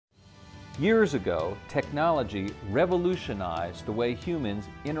Years ago, technology revolutionized the way humans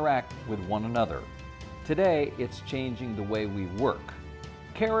interact with one another. Today, it's changing the way we work.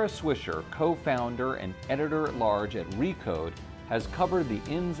 Kara Swisher, co-founder and editor-at-large at Recode, has covered the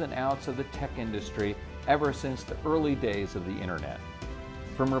ins and outs of the tech industry ever since the early days of the internet.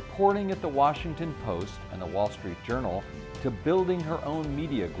 From reporting at the Washington Post and the Wall Street Journal to building her own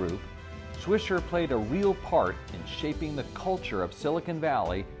media group, Swisher played a real part in shaping the culture of Silicon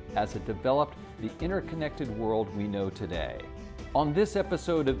Valley as it developed the interconnected world we know today. On this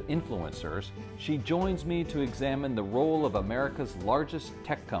episode of Influencers, she joins me to examine the role of America's largest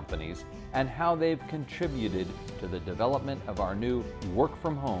tech companies and how they've contributed to the development of our new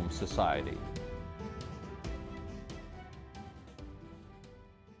work-from-home society.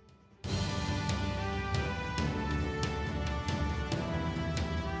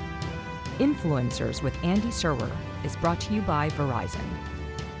 Influencers with Andy Serwer is brought to you by Verizon.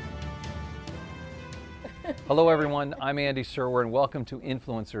 Hello everyone, I'm Andy Serwer and welcome to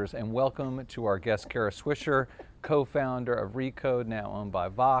Influencers and welcome to our guest Kara Swisher, co-founder of Recode, now owned by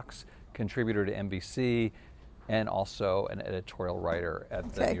Vox, contributor to NBC, and also an editorial writer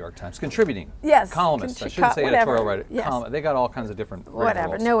at the New York Times. Contributing. Yes. Columnist. I shouldn't say whatever. editorial writer. Yes. They got all kinds of different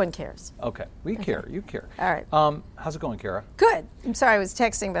Whatever. roles. No one cares. Okay. We care. You care. All right. How's it going, Kara? Good. I'm sorry I was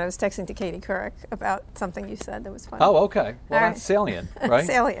texting, but I was texting to Katie Couric about something you said that was funny. Oh, okay. Well, All that's right. salient, right?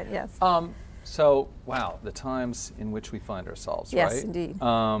 Salient, yes. So, wow, the times in which we find ourselves, Yes, right? indeed.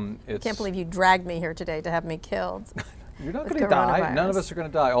 It's, Can't believe you dragged me here today to have me killed. You're not with going to die. coronavirus. None of us are going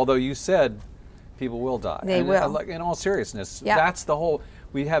to die, although you said people will die. They and will. In all seriousness, Yeah. that's the whole,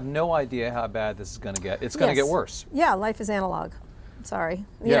 we have no idea how bad this is going to get. It's going to Yes. get worse. Yeah, life is analog. Sorry.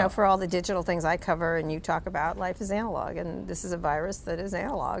 You Yeah. know, for all the digital things I cover and you talk about, life is analog. And this is a virus that is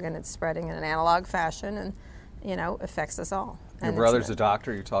analog and it's spreading in an analog fashion and, you know, affects us all. Your And brother's a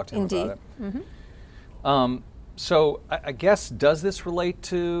doctor. You talked to him Indeed. about it. So I guess, does this relate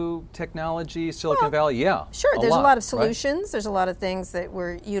to technology, Silicon Valley? Yeah. Sure, there's a lot of right? solutions. There's a lot of things that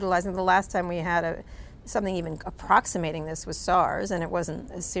we're utilizing. The last time we had something even approximating this was SARS, and it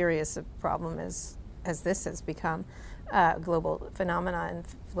wasn't as serious a problem as this has become, global phenomena and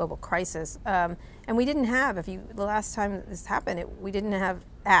global crisis. And we didn't have, the last time this happened, we didn't have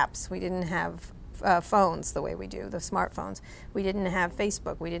apps. We didn't have phones the way we do, the smartphones. We didn't have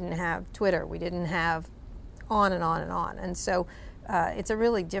Facebook. We didn't have Twitter. We didn't have on and on and on. And so it's a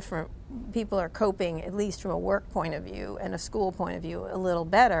really different, people are coping, at least from a work point of view and a school point of view, a little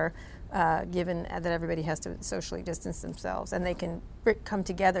better, given that everybody has to socially distance themselves and they can come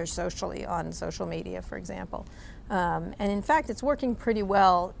together socially on social media, for example. And in fact, it's working pretty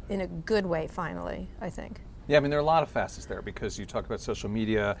well in a good way, finally, I think. Yeah, I mean, there are a lot of facets there because you talk about social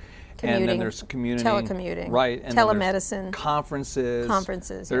media, and then Commuting, there's commuting, telecommuting, right? And then there's telemedicine,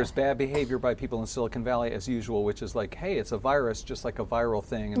 conferences. There's yeah. bad behavior by people in Silicon Valley as usual, which is like, hey, it's a virus, just like a viral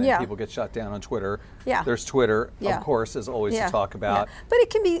thing, and then Yeah. people get shut down on Twitter. Yeah. There's Twitter, Yeah. of course, as always Yeah, to talk about. yeah. But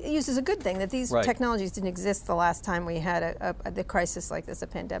it can be used as a good thing that these Right. technologies didn't exist the last time we had the crisis like this, a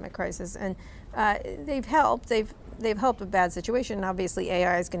pandemic crisis, and they've helped. They've helped a bad situation. Obviously,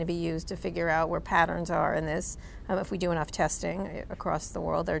 AI is going to be used to figure out where patterns are in this. If we do enough testing across the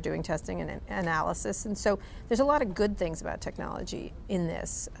world, they're doing testing and analysis. And so there's a lot of good things about technology in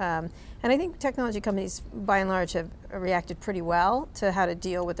this. And I think technology companies, by and large, have reacted pretty well to how to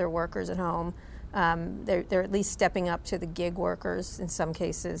deal with their workers at home. They're at least stepping up to the gig workers in some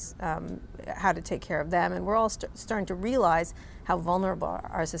cases, how to take care of them. And we're all starting to realize how vulnerable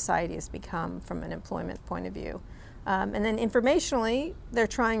our society has become from an employment point of view. And then informationally, they're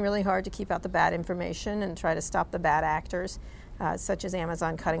trying really hard to keep out the bad information and try to stop the bad actors, such as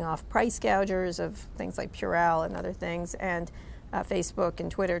Amazon cutting off price gougers of things like Purell and other things, and Facebook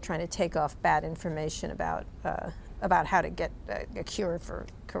and Twitter trying to take off bad information about how to get a cure for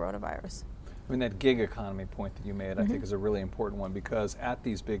coronavirus. I mean, that gig economy point that you made, I think, is a really important one because at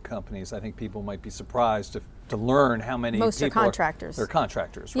these big companies, I think people might be surprised to learn how many Most people are contractors. They're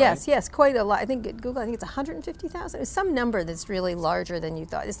contractors, right? Yes, yes, quite a lot. I think at Google, it's 150,000. It's some number that's really larger than you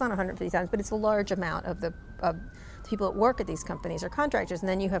thought. It's not 150,000, but it's a large amount of the people that work at these companies are contractors. And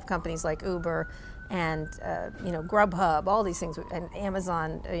then you have companies like Uber and Grubhub, all these things, and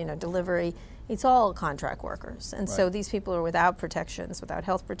Amazon, delivery. It's all contract workers. And so these people are without protections, without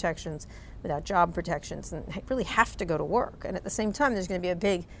health protections, without job protections, and really have to go to work. And at the same time, there's going to be a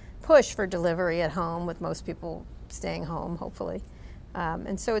big push for delivery at home, with most people staying home, hopefully.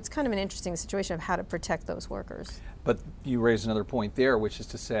 And so it's kind of an interesting situation of how to protect those workers. But you raised another point there, which is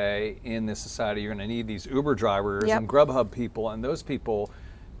to say, in this society, you're going to need these Uber drivers Yep. and Grubhub people, and those people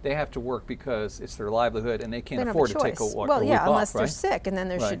they have to work because it's their livelihood and they can't They don't afford have to a take a, choice. a Well, week yeah, off, unless they're right? sick, and then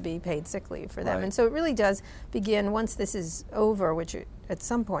there Right. should be paid sick leave for them. Right. And so it really does begin once this is over, which at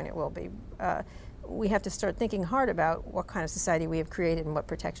some point it will be. We have to start thinking hard about what kind of society we have created and what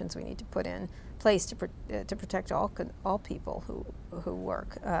protections we need to put in place to protect all people who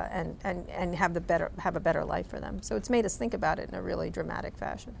work and have a better life for them. So it's made us think about it in a really dramatic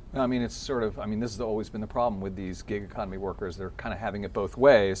fashion. I mean, it's sort of, I mean, this has always been the problem with these gig economy workers. They're kind of having it both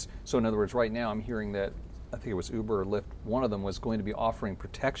ways. So in other words, right now I'm hearing that, I think it was Uber or Lyft, one of them was going to be offering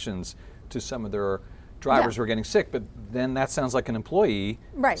protections to some of their drivers who are getting sick, but then that sounds like an employee.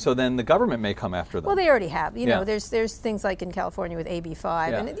 Right. So then the government may come after them. Well, they already have. You know, Yeah. there's things like in California with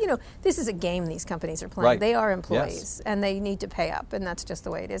AB5, Yeah. and you know, this is a game these companies are playing. Right. They are employees, Yes. and they need to pay up, and that's just the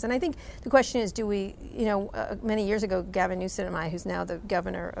way it is. And I think the question is, do we, you know, many years ago, Gavin Newsom and I, who's now the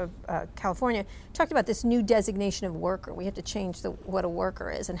governor of California, talked about this new designation of worker. We have to change what a worker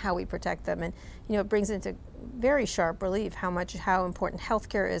is and how we protect them, and you know, it brings into very sharp relief how important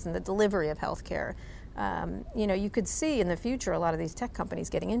healthcare is and the delivery of healthcare. You know, you could see in the future a lot of these tech companies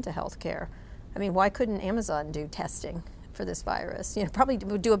getting into healthcare. I mean, why couldn't Amazon do testing for this virus? You know, probably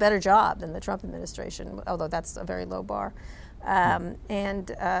would do a better job than the Trump administration, although that's a very low bar.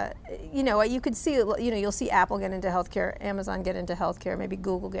 You know, you could see, you know, you'll see Apple get into healthcare, Amazon get into healthcare, maybe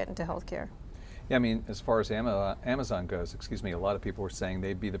Google get into healthcare. Yeah, I mean, as far as Amazon goes, excuse me, a lot of people were saying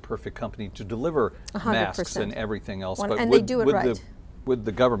they'd be the perfect company to deliver 100%. masks and everything else. But and they do it right. Would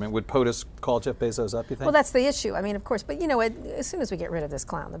the government, would POTUS call Jeff Bezos up, you think? Well, that's the issue. I mean, of course, but you know, as soon as we get rid of this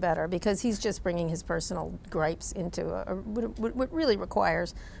clown, the better, because he's just bringing his personal gripes into what really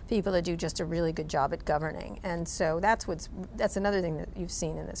requires people to do just a really good job at governing. And so that's another thing that you've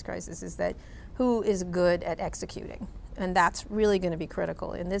seen in this crisis, is that who is good at executing. And that's really going to be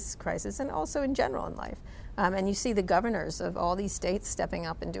critical in this crisis and also in general in life. And you see the governors of all these states stepping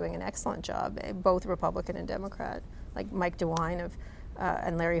up and doing an excellent job, both Republican and Democrat, like Mike DeWine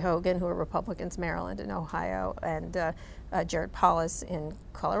and Larry Hogan, who are Republicans, Maryland and Ohio, and Jared Polis in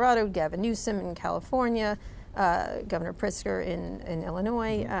Colorado, Gavin Newsom in California, Governor Pritzker in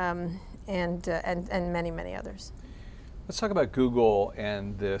Illinois, and many, many others. Let's talk about Google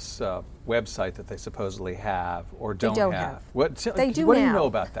and this website that they supposedly have or don't have. What They do do you now. know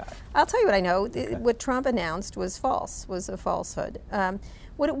about that? I'll tell you what I know. Okay. What Trump announced was false, was a falsehood.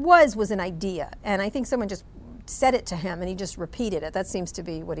 What it was an idea, and I think someone just said it to him and he just repeated it. That seems to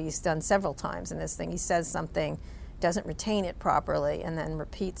be what he's done several times in this thing. He says something, doesn't retain it properly, and then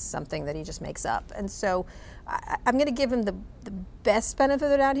repeats something that he just makes up. And so I'm going to give him the best benefit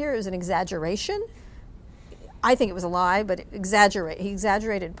of the doubt here. It was an exaggeration. I think it was a lie, but he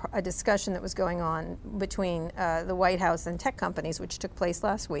exaggerated a discussion that was going on between the White House and tech companies, which took place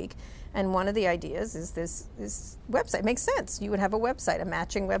last week. And one of the ideas is this website. Makes sense. You would have a website, a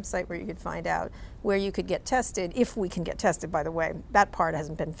matching website where you could find out where you could get tested, if we can get tested, by the way. That part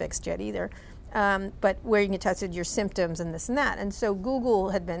hasn't been fixed yet either. But where you can get tested, your symptoms and this and that. And so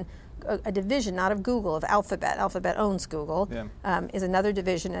Google had been a division, not of Google, of Alphabet. Alphabet owns Google. Yeah. Is another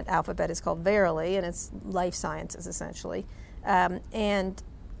division at Alphabet is called Verily, and it's life sciences essentially. And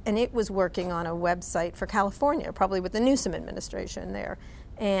it was working on a website for California, probably with the Newsom administration there.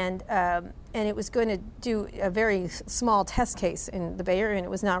 And it was going to do a very small test case in the Bay Area, and it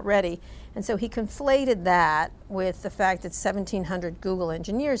was not ready. And so he conflated that with the fact that 1,700 Google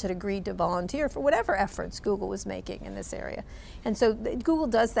engineers had agreed to volunteer for whatever efforts Google was making in this area. And so Google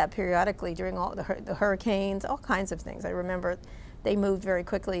does that periodically during all the hurricanes, all kinds of things. I remember they moved very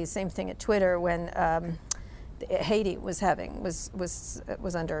quickly. Same thing at Twitter when Haiti was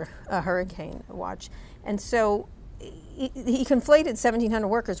under a hurricane watch. And so he conflated 1,700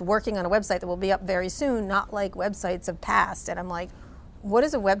 workers working on a website that will be up very soon, not like websites of past. And I'm like, what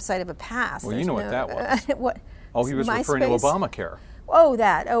is a website of a past? Well, you know what that was. What? Oh, he was referring to Obamacare. Oh,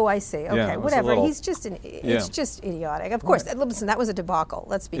 that. Oh, I see. Okay, Yeah, whatever. He's just it's just idiotic. Of course, listen, that was a debacle.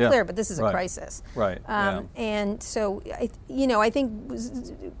 Let's be clear, but this is a crisis. Right. And so, I think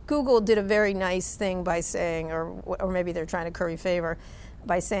Google did a very nice thing by saying, or maybe they're trying to curry favor,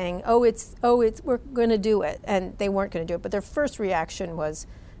 by saying, we're going to do it, and they weren't going to do it. But their first reaction was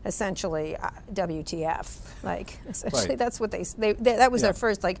essentially WTF. Like, essentially, Right. that's what that was their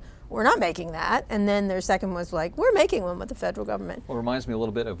first, like, we're not making that. And then their second was like, we're making one with the federal government. Well, it reminds me a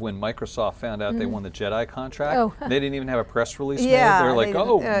little bit of when Microsoft found out they won the JEDI contract. Oh. They didn't even have a press release made. Yeah, They're like,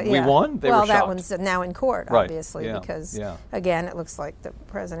 we won? They were shocked. That one's now in court, Right. obviously, Yeah. because, Yeah. again, it looks like the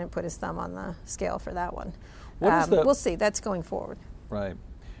president put his thumb on the scale for that one. What is We'll see. That's going forward. Right.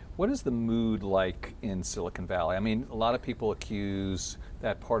 What is the mood like in Silicon Valley? I mean, a lot of people accuse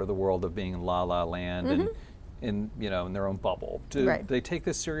that part of the world of being in la la land, and in in their own bubble. Do Right. they take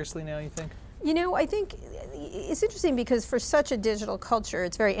this seriously now, you think? You know, I think it's interesting because for such a digital culture,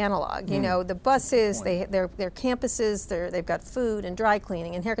 it's very analog. You know, the buses, their campuses, they've got food and dry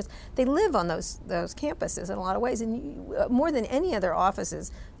cleaning and haircuts. They live on those campuses in a lot of ways, and more than any other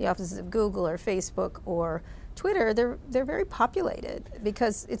offices, the offices of Google or Facebook or Twitter, they're very populated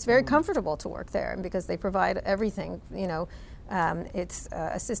because it's very comfortable to work there, and because they provide everything. You know, it's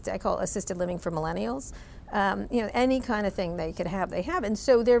I call it assisted living for millennials. You know, any kind of thing they could have, they have. And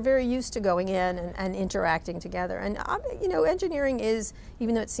so they're very used to going in and interacting together. And, you know, engineering is,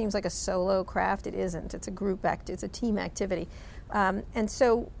 even though it seems like a solo craft, it isn't. It's a group act, it's a team activity. And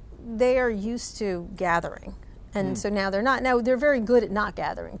so they are used to gathering. And so now they're not. Now they're very good at not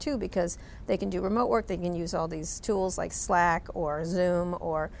gathering too, because they can do remote work. They can use all these tools like Slack or Zoom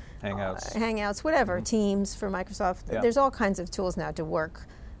or Hangouts, whatever, Teams for Microsoft. Yeah. There's all kinds of tools now to work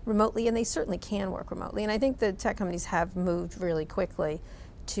remotely, and they certainly can work remotely. And I think the tech companies have moved really quickly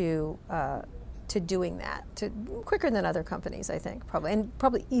to doing that, quicker than other companies, I think, probably, and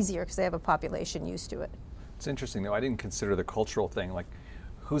probably easier because they have a population used to it. It's interesting though. I didn't consider the cultural thing, like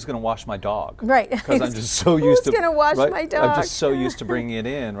who's going to wash my dog? Right. Because I'm just so used to. Who's going to wash my dog? I'm just so used to bringing it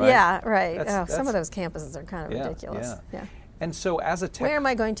in, right? Yeah, right. That's some of those campuses are kind of ridiculous. Yeah. And so as a tech, where am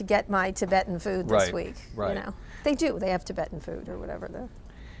I going to get my Tibetan food this Right, week? right. You know, they do. They have Tibetan food or whatever.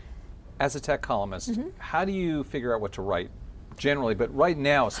 as a tech columnist, how do you figure out what to write? Generally, but right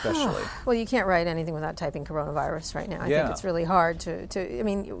now especially. Well, you can't write anything without typing coronavirus right now. I think it's really hard to, I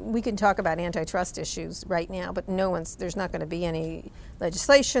mean, we can talk about antitrust issues right now, but there's not going to be any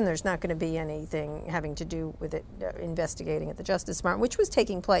legislation, there's not going to be anything having to do with it investigating at the Justice Department, which was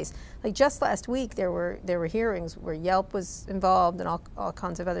taking place. Like just last week, there were hearings where Yelp was involved and all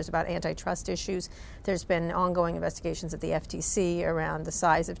kinds of others about antitrust issues. There's been ongoing investigations at the FTC around the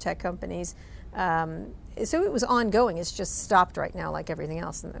size of tech companies. So it was ongoing. It's just stopped right now, like everything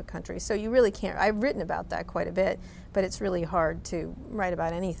else in the country. So you really can't. I've written about that quite a bit, but it's really hard to write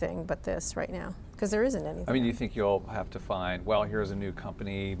about anything but this right now because there isn't anything. I mean, you think you'll have to find, well, here's a new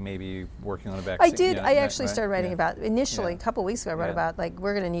company, maybe working on a vaccine? I did. Yeah, I actually right? started writing about, initially, Yeah. a couple weeks ago, I wrote Yeah. about, like,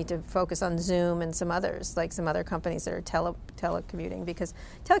 we're going to need to focus on Zoom and some others, like some other companies that are telecommuting, because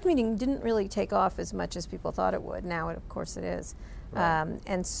telecommuting didn't really take off as much as people thought it would. Now, of course, it is. Right.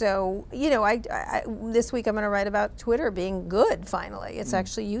 And so, you know, this week I'm going to write about Twitter being good, finally. It's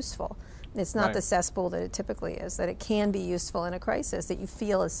actually useful. It's not Right. the cesspool that it typically is, that it can be useful in a crisis, that you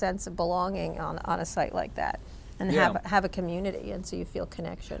feel a sense of belonging on a site like that and Yeah. have a community, and so you feel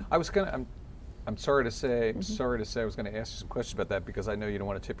connection. I'm sorry to say, I was going to ask you some questions about that because I know you don't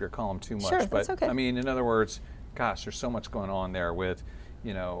want to tip your column too much. Sure, but that's okay. I mean, in other words, gosh, there's so much going on there with,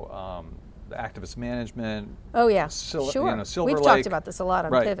 you know, the activist management. Oh yeah, Silver We've Lake. talked about this a lot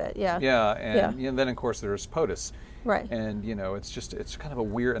on Right. Pivot. Yeah. Yeah, and you know, then of course there's POTUS. Right. And you know, it's kind of a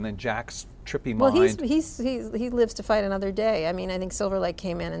weird. And then Jack's trippy Well, mind. he lives to fight another day. I mean, I think Silver Lake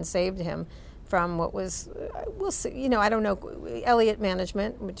came in and saved him from what was, we'll see. You know, I don't know. Elliott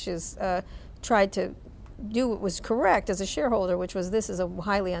Management, which is tried to do what was correct as a shareholder, which was this is a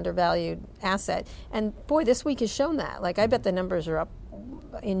highly undervalued asset. And boy, this week has shown that. Like, I bet the numbers are up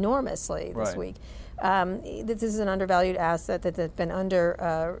enormously this Right. week. This is an undervalued asset that's been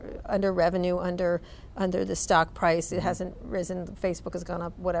under revenue, under the stock price. It hasn't risen. Facebook has gone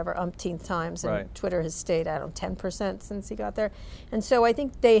up whatever umpteenth times, and Right. Twitter has stayed, I don't know, 10% since he got there. And so I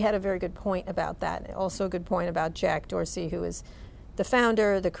think they had a very good point about that. And also a good point about Jack Dorsey, who is the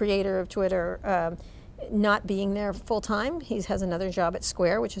founder, the creator of Twitter, not being there full time. He has another job at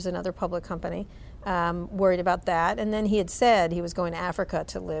Square, which is another public company. Worried about that. And then he had said he was going to Africa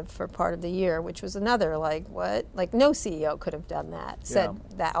to live for part of the year, which was another, like, what? Like, no CEO could have done that, said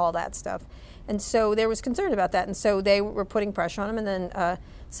that, all that stuff. And so there was concern about that. And so they were putting pressure on him. And then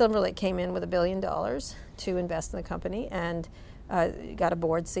Silver Lake came in with $1 billion to invest in the company and got a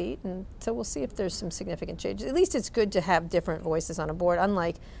board seat. And so we'll see if there's some significant changes. At least it's good to have different voices on a board,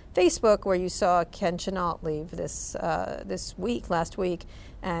 unlike Facebook, where you saw Ken Chenault leave last week,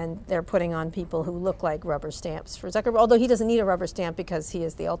 and they're putting on people who look like rubber stamps for Zuckerberg, although he doesn't need a rubber stamp because he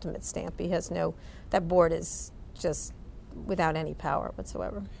is the ultimate stamp. He has that board is just without any power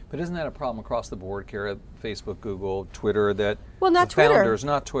whatsoever. But isn't that a problem across the board, Kara? Facebook, Google, Twitter, that not the Twitter. founders,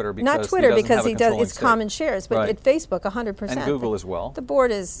 not Twitter, because he does. It's common shares, but Right. at Facebook, 100%. And Google as well. The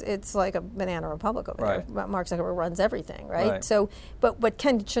board it's like a banana republic over Right. there. Mark Zuckerberg runs everything, right? Right. So, but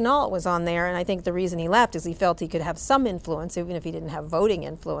Ken Chenault was on there, and I think the reason he left is he felt he could have some influence, even if he didn't have voting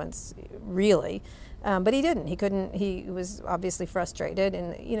influence, really. But he didn't. He couldn't. He was obviously frustrated,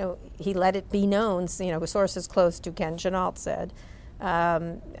 and he let it be known. Sources close to Ken Chenault said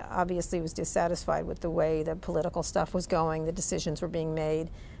Obviously was dissatisfied with the way the political stuff was going, the decisions were being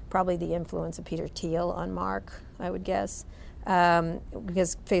made, probably the influence of Peter Thiel on Mark, I would guess,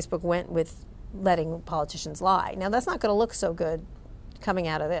 because Facebook went with letting politicians lie. Now that's not going to look so good coming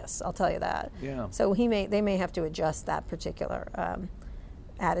out of this, I'll tell you that. Yeah. So they may have to adjust that particular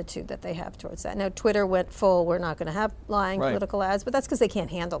attitude that they have towards that. Now Twitter went full, we're not going to have lying political ads, but that's because they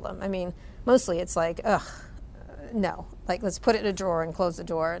can't handle them. I mean, mostly it's like, ugh, no. Like, let's put it in a drawer and close the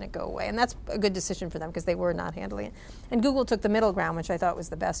door and it go away. And that's a good decision for them because they were not handling it. And Google took the middle ground, which I thought was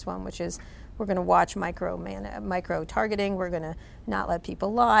the best one, which is we're going to watch micro targeting. We're going to not let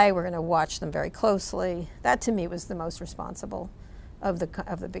people lie. We're going to watch them very closely. That to me was the most responsible of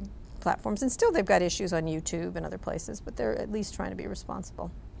the big platforms. And still they've got issues on YouTube and other places, but they're at least trying to be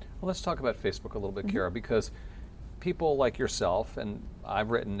responsible. Well, let's talk about Facebook a little bit, Kara, because people like yourself, and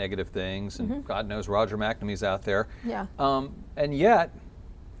I've written negative things, and God knows Roger McNamee's out there. Yeah. And yet,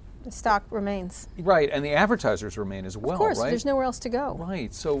 the stock remains. Right, and the advertisers remain as well, of course, right? There's nowhere else to go.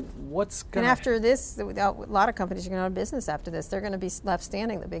 Right, so what's going to... And after this, a lot of companies are going to go out of business after this. They're going to be left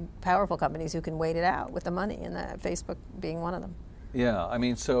standing, the big, powerful companies who can wait it out with the money, and Facebook being one of them. Yeah, I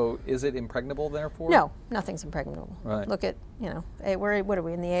mean, so is it impregnable, therefore? No, nothing's impregnable. Right. Look at, what are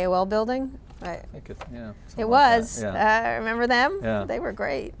we, in the AOL building? I think it was. Yeah. Remember them? Yeah. They were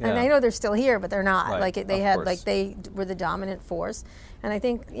great. Yeah. And I know they're still here, but they're not. Right. They were the dominant force. And I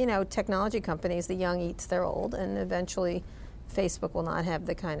think, technology companies, the young eats their old, and eventually Facebook will not have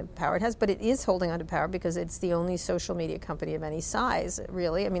the kind of power it has, but it is holding on to power because it's the only social media company of any size,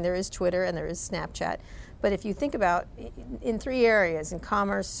 really. I mean, there is Twitter and there is Snapchat. But if you think about in 3 areas, in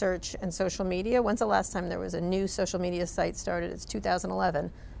commerce, search, and social media, when's the last time there was a new social media site started? It's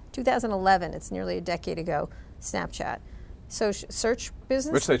 2011. 2011, it's nearly a decade ago, Snapchat. So search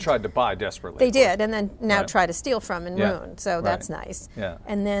business. Which they tried to buy desperately. They did, and then now try to steal from and ruin. So that's nice. Yeah.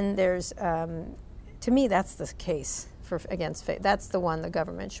 And then there's, to me, that's the case against Facebook. That's the one the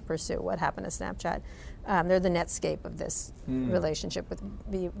government should pursue, what happened to Snapchat. They're the Netscape of this relationship with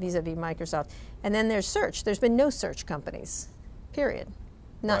vis-a-vis Microsoft. And then there's search. There's been no search companies, period.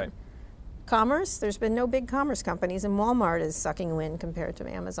 None. Right. Commerce, there's been no big commerce companies, and Walmart is sucking wind compared to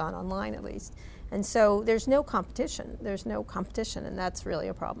Amazon online, at least. And so there's no competition. There's no competition, and that's really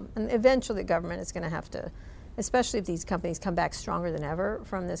a problem. And eventually the government is going to have to, especially if these companies come back stronger than ever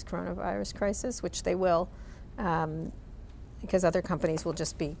from this coronavirus crisis, which they will, because other companies will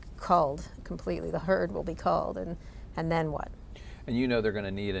just be culled completely. The herd will be culled, and then what? And they're going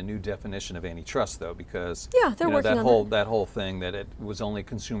to need a new definition of antitrust, though, because they're working on that whole thing that it was only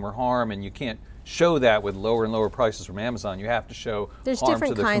consumer harm, and you can't show that with lower and lower prices from Amazon. You have to show harm to the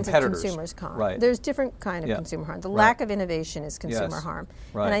competitors. There's different kinds of consumers harm. Right. There's different kind of consumer harm. The lack of innovation is consumer harm,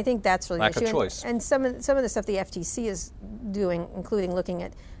 right. And I think that's really lack the issue. of choice. And some of the stuff the FTC is doing, including looking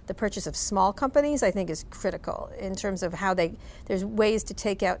at the purchase of small companies, I think is critical in terms of how there's ways to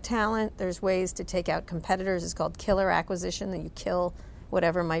take out talent, there's ways to take out competitors. It's called killer acquisition, that you kill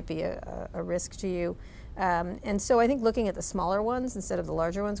whatever might be a risk to you. And so I think looking at the smaller ones instead of the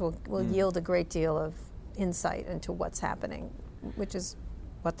larger ones will yield a great deal of insight into what's happening, which is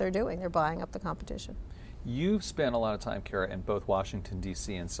what they're doing. They're buying up the competition. You've spent a lot of time, Kara, in both Washington,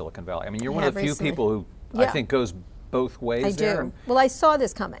 D.C. and Silicon Valley. I mean, you're one of the few people who I think goes both ways I there. do. Well, I saw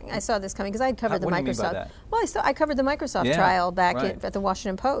this coming. Because I had covered the what do you mean Microsoft. by that? Well, I covered the Microsoft trial back at the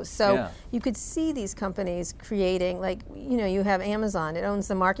Washington Post. So you could see these companies creating, you have Amazon. It owns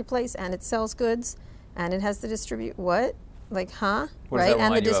the marketplace and it sells goods and it has the distribute. What? What right?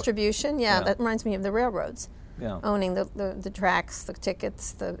 And the distribution. Yeah, that reminds me of the railroads. Yeah. Owning the tracks, the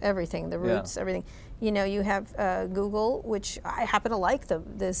tickets, the everything, the routes, everything. You have Google, which I happen to like the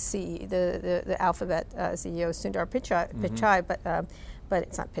Alphabet CEO Sundar Pichai, but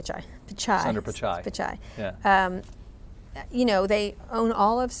it's not Pichai. Sundar Pichai. Pichai. Yeah. They own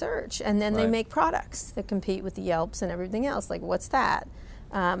all of search, and then they Right. make products that compete with the Yelps and everything else. Like, what's that?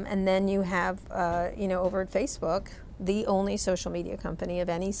 And then you have, over at Facebook, the only social media company of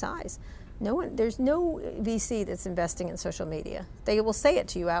any size. There's no VC that's investing in social media. They will say it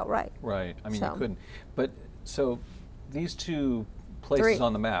to you outright. Right. I mean, you couldn't. But so these two places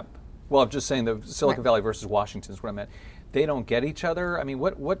on the map. Well, I'm just saying the Silicon Valley versus Washington is what I meant. They don't get each other. I mean,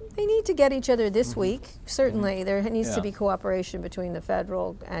 what? They need to get each other this week. Certainly, there needs to be cooperation between the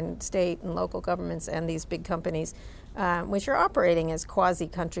federal and state and local governments and these big companies, which are operating as quasi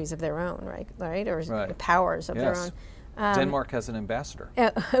countries of their own, right? Or powers of their own. Denmark has an ambassadcer.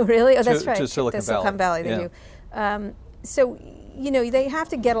 Really? Oh, that's right. To Silicon Valley. Silicon Valley, they do. So, they have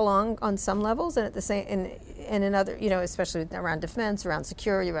to get along on some levels, and at the same, and in other, especially around defense, around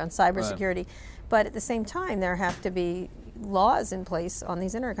security, around cybersecurity. But at the same time, there have to be laws in place on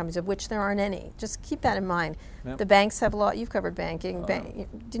these internet companies, of which there aren't any. Just keep that in mind. Yep. The banks have law. You've covered banking.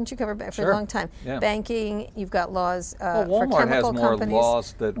 Didn't you cover for Sure. a long time? Yeah. Banking. You've got laws Well, for Walmart has chemical more companies.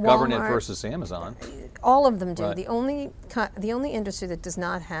 laws that govern it Walmart, versus Amazon. all of them do. Right. The only industry that does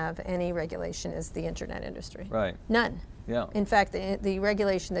not have any regulation is the internet industry. Right. None. Yeah. In fact, the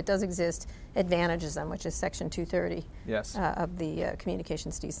regulation that does exist advantages them, which is Section 230 Yes. of the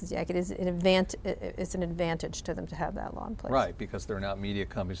Communications Decency Act. It's an advantage to them to have that law in place. Right, because they're not media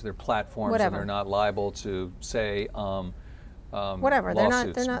companies; they're platforms, Whatever. and they're not liable to say Whatever.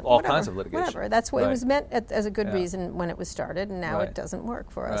 lawsuits, They're not. all whatever, kinds of litigation. Whatever. That's what it Right. was meant as a good Yeah. reason when it was started, and now Right. it doesn't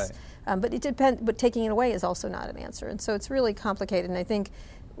work for us. Right. But it depends. But taking it away is also not an answer, and so it's really complicated. And I think,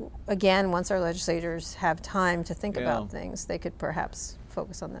 again, once our legislators have time to think Yeah. about things, they could perhaps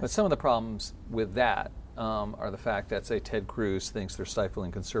focus on this. But some of the problems with that are the fact that, say, Ted Cruz thinks they're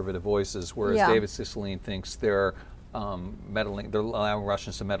stifling conservative voices, whereas Yeah. David Cicilline thinks they're meddling, they're allowing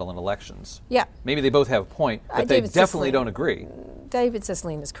Russians to meddle in elections. Yeah. Maybe they both have a point, but they David definitely Cicilline- don't agree. David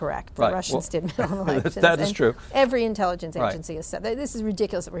Cicilline is correct. The Right. Russians Well, did meddle in elections. that is and true. Every intelligence Right. agency has said that. This is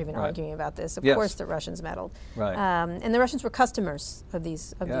ridiculous that we're even Right. arguing about this. Of Yes. course, the Russians meddled. Right. And the Russians were customers of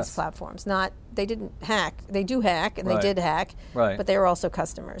these Yes. platforms. They didn't hack. They do hack, and Right. they did hack. Right. But they were also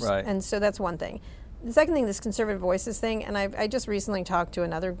customers. Right. And so that's one thing. The second thing, this conservative voices thing, and I just recently talked to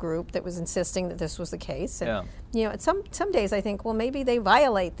another group that was insisting that this was the case. And, Yeah. you know, at some days I think, well, maybe they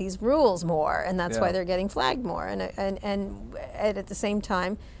violate these rules more, and that's Yeah. why they're getting flagged more. And at the same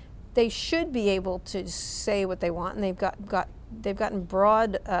time, they should be able to say what they want, and they've gotten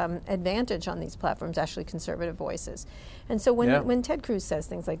broad advantage on these platforms, actually conservative voices. And so when Ted Cruz says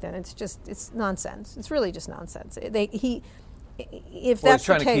things like that, it's nonsense. It's really just nonsense. If Well, that's he's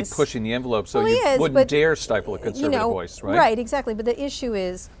trying the to case, keep pushing the envelope so Well, he you is, wouldn't but, dare stifle a conservative voice, right? Right, exactly. But the issue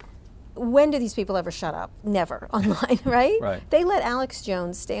is, when do these people ever shut up? Never online, right? Right. They let Alex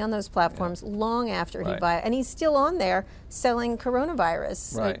Jones stay on those platforms long after he Right. and he's still on there selling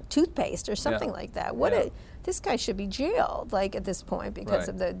coronavirus Right. toothpaste or something Yeah. like that. Yeah. This guy should be jailed, like at this point, because Right.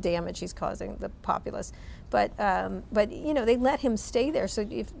 of the damage he's causing the populace. But you know, they let him stay there. So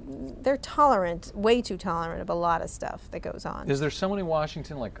if they're tolerant, way too tolerant of a lot of stuff that goes on. Is there someone in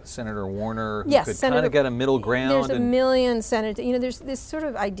Washington like Senator Warner who Yes, could kind of get a middle ground? There's a and million senators. You know, there's this sort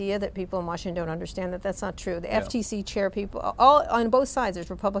of idea that people in Washington don't understand that that's not true. The FTC chair people, all on both sides, there's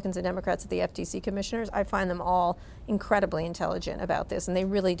Republicans and Democrats at the FTC commissioners. I find them all incredibly intelligent about this, and they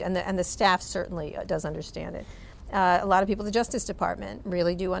really, and the staff certainly does understand it. A lot of people at the Justice Department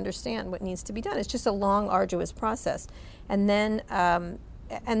really do understand what needs to be done. It's just a long, arduous process. And then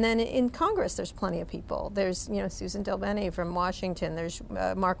in Congress, there's plenty of people. There's, you know, Susan DelBene from Washington. There's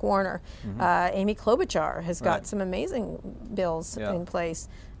Mark Warner. Amy Klobuchar has got Right. some amazing bills Yeah. in place.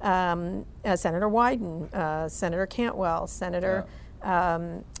 Senator Wyden, Senator Cantwell, Senator.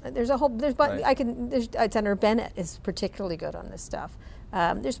 There's a whole. Right. Senator Bennett is particularly good on this stuff.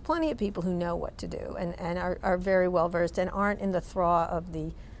 There's plenty of people who know what to do and are very well versed and aren't in the thaw of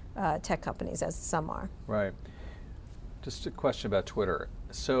the tech companies as some are. Right. Just a question about Twitter.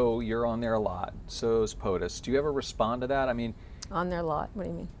 So you're on there a lot. So is POTUS. Do you ever respond to that? I mean, On their lot. What do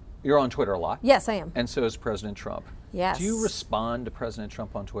you mean? you're on Twitter a lot. Yes, I am. And so is President Trump. Yes. Do you respond to President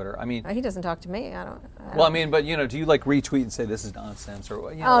Trump on Twitter? I mean, He doesn't talk to me. I don't. well, I mean, but you know, do you like retweet and say this is nonsense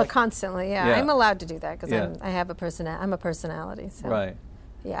or you know? Oh, like, constantly. Yeah. Yeah. I'm allowed to do that because Yeah. I have I'm a personality. So. right.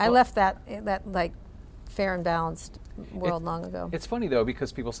 Yeah, I Well- left that like fair and balanced world long ago. It's funny though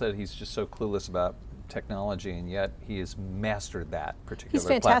because people said he's just so clueless about technology, and yet he has mastered that particular He's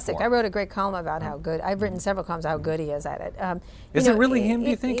fantastic. platform. I wrote a great column about how good. I've written several columns how good he is at it. Is it really him, do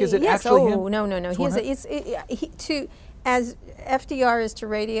you think? Is it yes. actually Oh, him? no. As FDR is to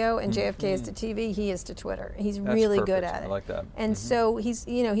radio and JFK is to TV, he is to Twitter. He's That's really good perfect. at it. I like that. And so he's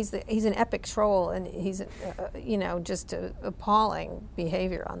an epic troll, and he's just appalling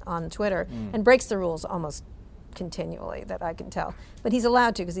behavior on Twitter, and breaks the rules almost continually that I can tell. But he's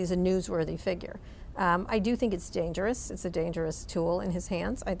allowed to because he's a newsworthy figure. I do think it's dangerous. It's a dangerous tool in his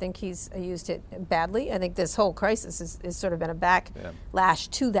hands. I think he's used it badly. I think this whole crisis is sort of been a backlash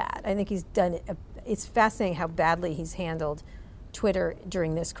to that. I think he's done it. It's fascinating how badly he's handled Twitter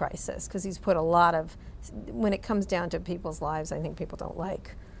during this crisis because he's put a lot of, when it comes down to people's lives, I think people don't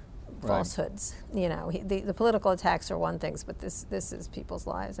like falsehoods. You know, the political attacks are one thing, but this is people's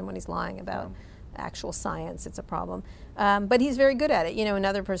lives, and when he's lying about actual science, it's a problem. But he's very good at it. You know,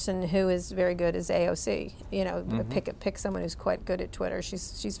 another person who is very good is AOC. You know, pick someone who's quite good at Twitter.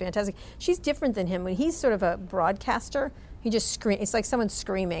 She's fantastic. She's different than him. When he's sort of a broadcaster, he just screams. It's like someone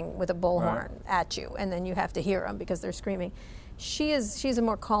screaming with a bullhorn at you, and then you have to hear them because they're screaming. she's a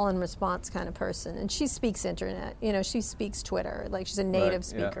more call and response kind of person, and she speaks internet. You know, she speaks Twitter. Like, she's a native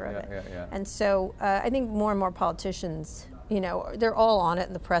speaker of it. And so I think more and more politicians, you know, they're all on it,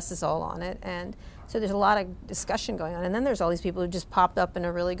 and the press is all on it, and so there's a lot of discussion going on. And then there's all these people who just popped up and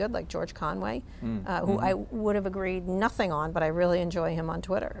are really good, like George Conway, who I would have agreed nothing on, but I really enjoy him on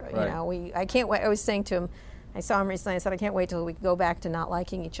Twitter. Right. You know, I can't wait. I was saying to him, I saw him recently. I said, I can't wait till we go back to not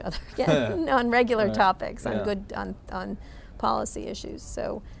liking each other again on regular topics, on policy issues.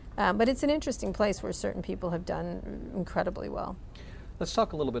 So, but it's an interesting place where certain people have done incredibly well. Let's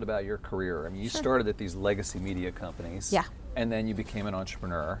talk a little bit about your career. I mean, you started at these legacy media companies. Yeah. And then you became an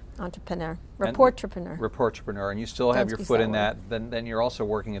entrepreneur. Reportrepreneur, and you still have your Don't foot use in that that. Then you're also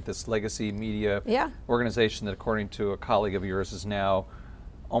working at this legacy media Yeah. organization that, according to a colleague of yours, is now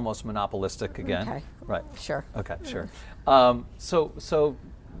almost monopolistic again. Okay. Right. Sure. Okay, sure. So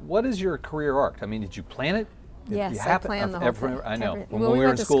what is your career arc? I mean, did you plan it? Yes, I planned the whole thing. I know. Well, When we were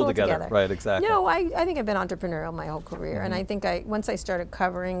went in to school together. Right, exactly. No, I think I've been entrepreneurial my whole career, and I think once I started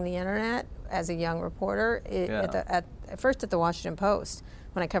covering the internet as a young reporter, at first at the Washington Post,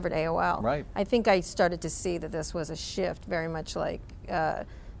 when I covered AOL, Right. I think I started to see that this was a shift, very much like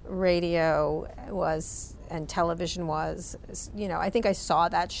radio was and television was. You know, I think I saw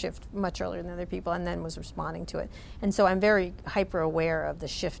that shift much earlier than other people, and then was responding to it. And so I'm very hyper aware of the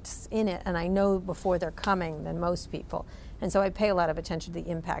shifts in it, and I know before they're coming than most people. And so I pay a lot of attention to the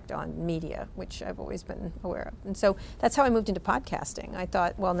impact on media, which I've always been aware of. And so that's how I moved into podcasting. I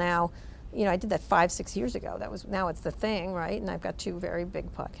thought, well, now, you know, I did that 5-6 years ago. Now it's the thing, right? And I've got 2 very big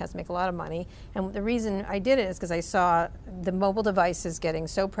podcasts, make a lot of money. And the reason I did it is because I saw the mobile devices getting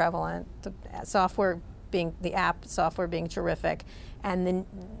so prevalent, the app software being terrific, and then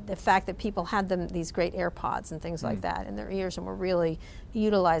the fact that people had these great AirPods and things like that in their ears and were really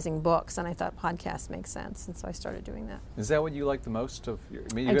utilizing books. And I thought podcasts make sense, and so I started doing that. Is that what you like the most of your?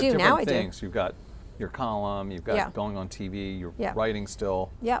 I mean, I you've got do, different now I do. things. You've got your column. You've got going on TV. You're writing still.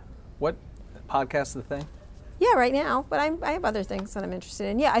 Yep. What podcast the thing? Yeah, right now, but I have other things that I'm interested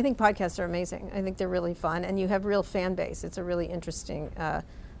in. Yeah, I think podcasts are amazing. I think they're really fun, and you have real fan base. It's a really interesting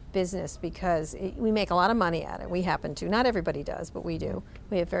business because we make a lot of money at it. We happen to. Not everybody does, but we do.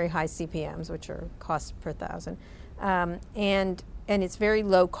 We have very high CPMs, which are cost per thousand, and it's very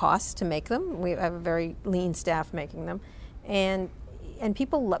low cost to make them. We have a very lean staff making them, and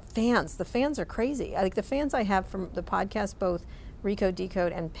people love fans. The fans are crazy. Like the fans I have from the podcast, both Recode,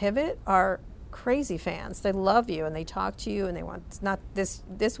 Decode, and Pivot, are crazy fans. They love you and they talk to you and they want. It's not this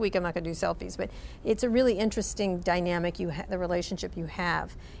week. I'm not going to do selfies, but it's a really interesting dynamic. The relationship you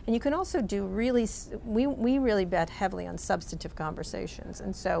have, and you can also do really. We really bet heavily on substantive conversations,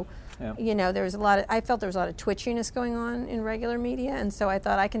 and so you know there was a lot of. I felt there was a lot of twitchiness going on in regular media, and so I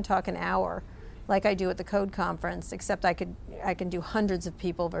thought I can talk an hour, like I do at the Code Conference, except I can do hundreds of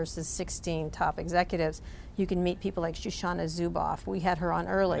people versus 16 top executives. You can meet people like Shoshana Zuboff. We had her on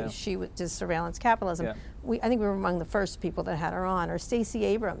early. Yeah. She does surveillance capitalism. Yeah. I think we were among the first people that had her on. Or Stacey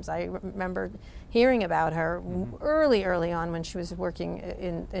Abrams. I remember hearing about her early on when she was working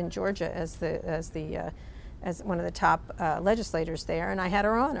in Georgia as one of the top legislators there, and I had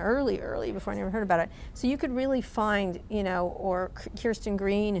her on early before anyone heard about it. So you could really find, you know, or Kirsten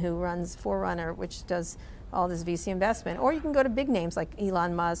Green, who runs Forerunner, which does all this VC investment, or you can go to big names like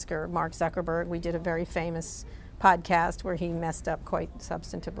Elon Musk or Mark Zuckerberg. We did a very famous podcast where he messed up quite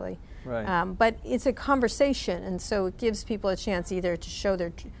substantively. Right. But it's a conversation, and so it gives people a chance either to show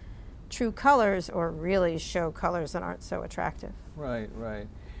their true colors or really show colors that aren't so attractive. Right.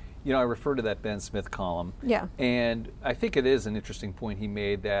 You know, I refer to that Ben Smith column. Yeah. And I think it is an interesting point he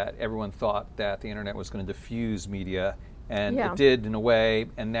made that everyone thought that the internet was going to diffuse media, and it did in a way,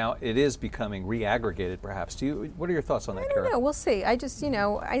 and now it is becoming reaggregated perhaps. What are your thoughts on that, Kara? I don't know, we'll see. I just, you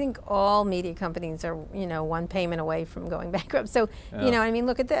know, I think all media companies are, you know, one payment away from going bankrupt. So, you know, I mean,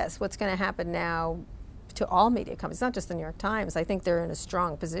 look at this. What's going to happen now to all media companies, not just the New York Times. I think they're in a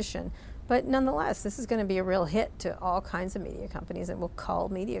strong position. But nonetheless, this is going to be a real hit to all kinds of media companies, and will cull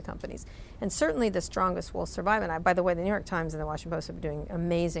media companies. And certainly the strongest will survive. And by the way, the New York Times and the Washington Post have been doing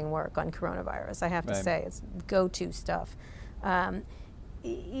amazing work on coronavirus. I have to say, it's go-to stuff.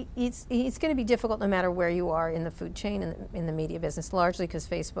 It's going to be difficult no matter where you are in the food chain, in the media business, largely because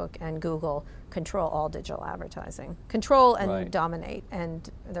Facebook and Google control all digital advertising. Control and dominate, and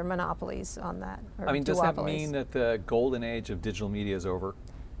they're monopolies on that. I mean, does that mean that the golden age of digital media is over?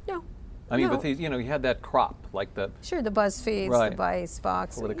 No. I mean, but you know, you had that crop, like the... Sure, the BuzzFeeds, the Vice,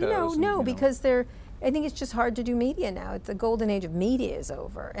 Fox. Politicos, because they're... I think it's just hard to do media now. The golden age of media is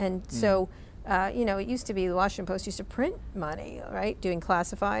over. And so, you know, it used to be the Washington Post used to print money, right? Doing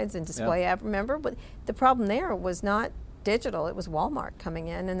classifieds and display ad, remember? But the problem there was not digital, it was Walmart coming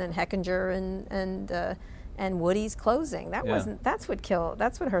in, and then Hechinger and Woody's closing. That wasn't. That's what killed.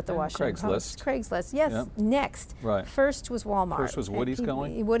 That's what hurt the Washington Post. Craigslist. Yes. Yep. Next. Right. First was Walmart. First was Woody's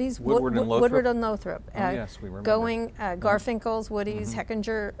going. Woody's. Woodward and Lothrop. Woodward and Lothrop. Yes, we remember. Going. Garfinkel's, Woody's,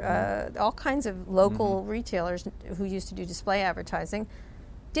 Hechinger, all kinds of local retailers who used to do display advertising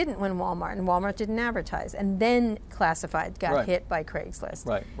didn't win Walmart, and Walmart didn't advertise. And then Classified got hit by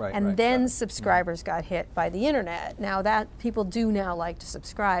Craigslist. And then subscribers got hit by the internet. Now that people do now like to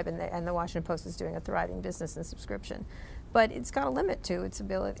subscribe, and the Washington Post is doing a thriving business in subscription. But it's got a limit to its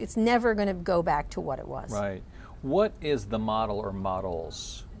ability. It's never going to go back to what it was. Right. What is the model or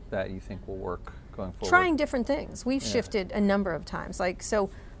models that you think will work going forward? Trying different things. We've shifted a number of times. Like, so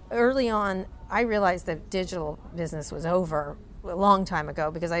early on, I realized that digital business was over a long time ago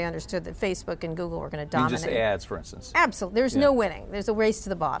because I understood that Facebook and Google were going to dominate. Just ads, for instance. Absolutely. There's no winning. There's a race to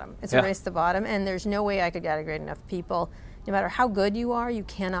the bottom. It's a race to the bottom, and there's no way I could get a great enough people. No matter how good you are, you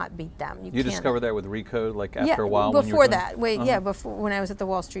cannot beat them. You discovered that with Recode, like after a while? Before that. Before when I was at the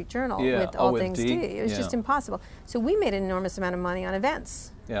Wall Street Journal with All Things D. It was just impossible. So we made an enormous amount of money on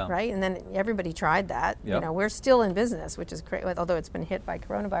events, right? And then everybody tried that. You know, we're still in business, which is great, although it's been hit by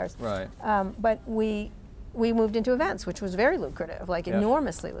coronavirus. Right. But we moved into events, which was very lucrative, like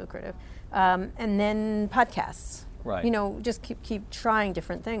enormously lucrative. And then podcasts. Right. You know, just keep trying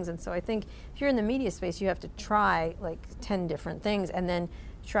different things. And so I think if you're in the media space, you have to try like 10 different things and then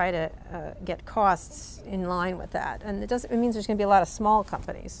try to get costs in line with that. And it means there's going to be a lot of small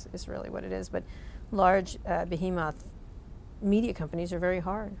companies is really what it is. But large behemoth media companies are very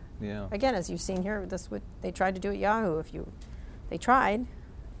hard. Yeah. Again, as you've seen here, they tried to do at Yahoo. They tried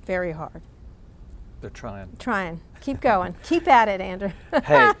very hard. They're trying. Trying. Keep going. Keep at it, Andrew.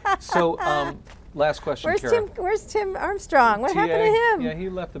 Hey, so last question, Kara. Where's Tim Armstrong? What happened to him? Yeah, he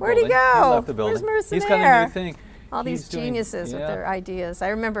left the Where'd building. Where'd he go? He left the building. Where's Marissa He's Mayer? got a new thing. All these geniuses with their ideas. I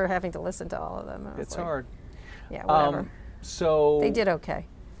remember having to listen to all of them. It's hard. Yeah, whatever. So they did okay.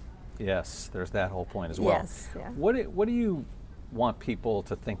 Yes, there's that whole point as well. Yes. Yeah. What do you want people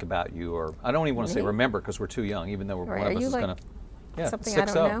to think about you, or I don't even want to say remember because we're too young, even though one of us is going to. Something I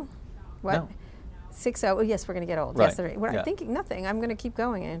don't know. What? No. 6-0. Oh, yes, we're going to get old. Right. Yes, I'm thinking nothing. I'm going to keep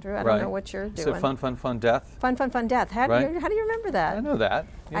going, Andrew. I don't know what you're doing. So fun, death. Fun, death. How do you remember that? I know that.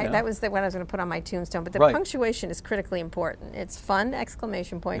 That was what I was going to put on my tombstone. But the punctuation is critically important. It's fun,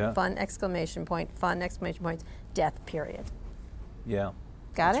 exclamation point, fun, exclamation point, fun, exclamation point, death, period. Yeah.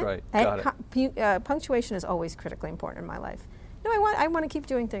 Got That's it? right. Got it. Punctuation is always critically important in my life. No, I want to keep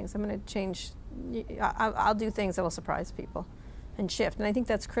doing things. I'm going to change. I'll do things that will surprise people and shift. And I think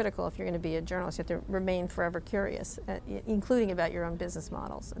that's critical if you're going to be a journalist. You have to remain forever curious, including about your own business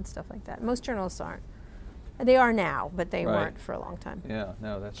models and stuff like that. Most journalists aren't. They are now, but they weren't for a long time. Yeah,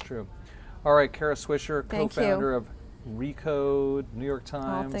 no, that's true. All right, Kara Swisher, co-founder of Recode, New York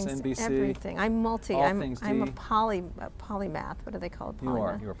Times, NBC. Everything. I'm a polymath. What do they call it?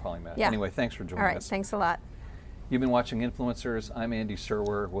 You're a polymath. Yeah. Anyway, thanks for joining us. All right, thanks a lot. You've been watching Influencers. I'm Andy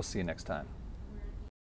Serwer. We'll see you next time.